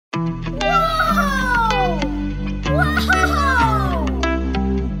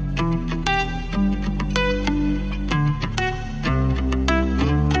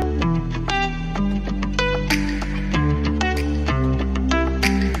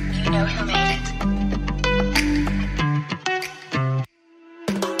know who made it.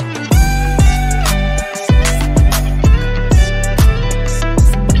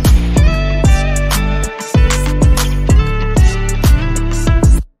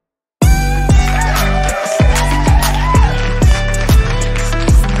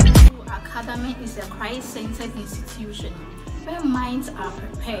 Academy is a Christ-centered institution where minds are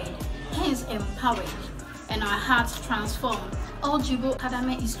prepared, hands empowered, and our hearts transformed. El-Gibbor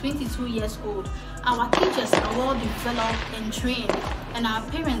Academy is 22 years old. Our teachers are well developed and trained, and our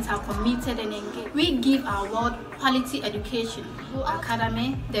parents are committed and engaged. We give our world quality education. El-Gibbor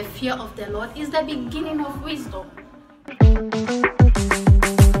Academy, the fear of the Lord is the beginning of wisdom.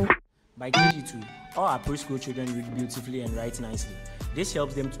 By KG2, all our preschool children read beautifully and write nicely. This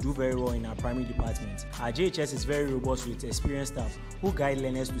helps them to do very well in our primary department. Our JHS is very robust with experienced staff who guide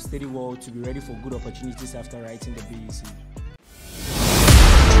learners to study well to be ready for good opportunities after writing the BEC.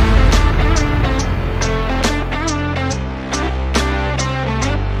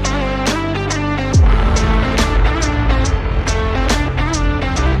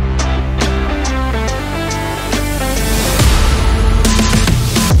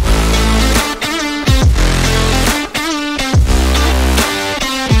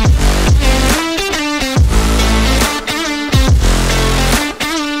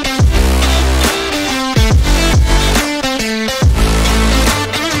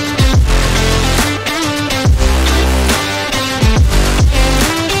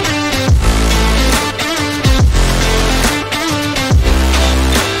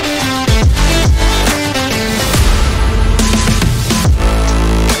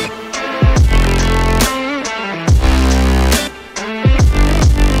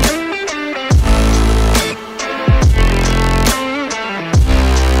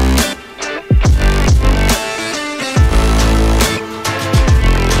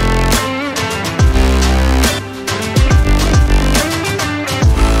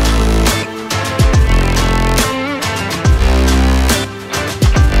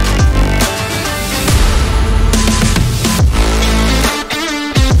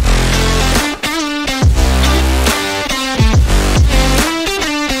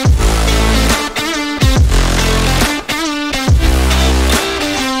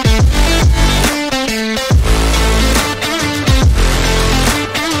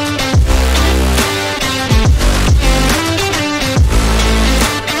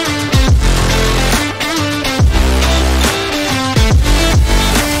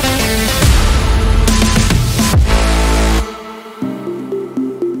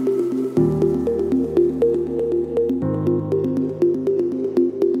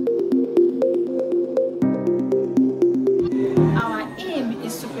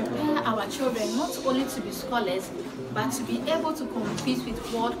 Children not only to be scholars but to be able to compete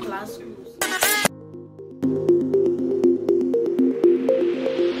with world-class schools.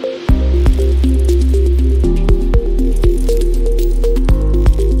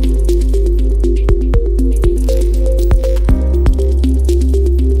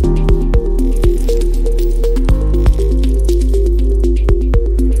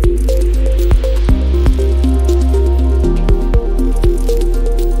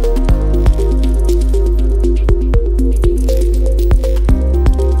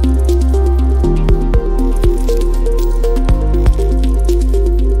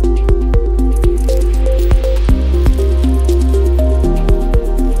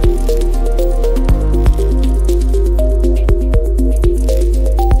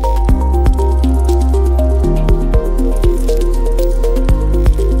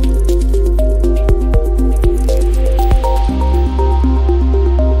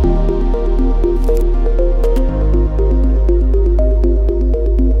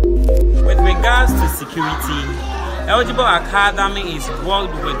 El-Gibbor Academy is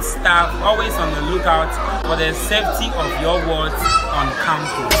worked with staff always on the lookout for the safety of your wards on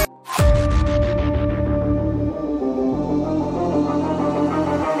campus.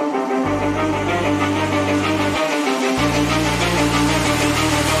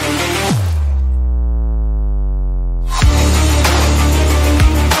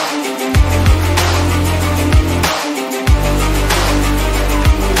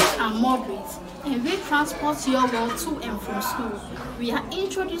 And we transport your world to and from school. We are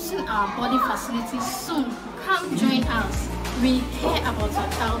introducing our body facilities soon. Come join us. We care about your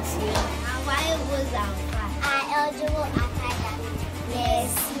child's health. Why was our El-Gibbor Academy?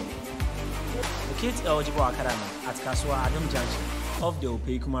 Yes. Locate El-Gibbor Academy at Kaswa Adam Junction off the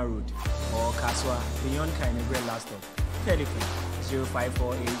Opeikuma Road or Kaswa beyond Kainegre last stop. Telephone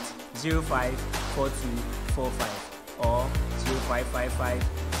 0548 054245 or 0555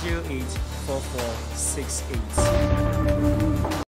 084468.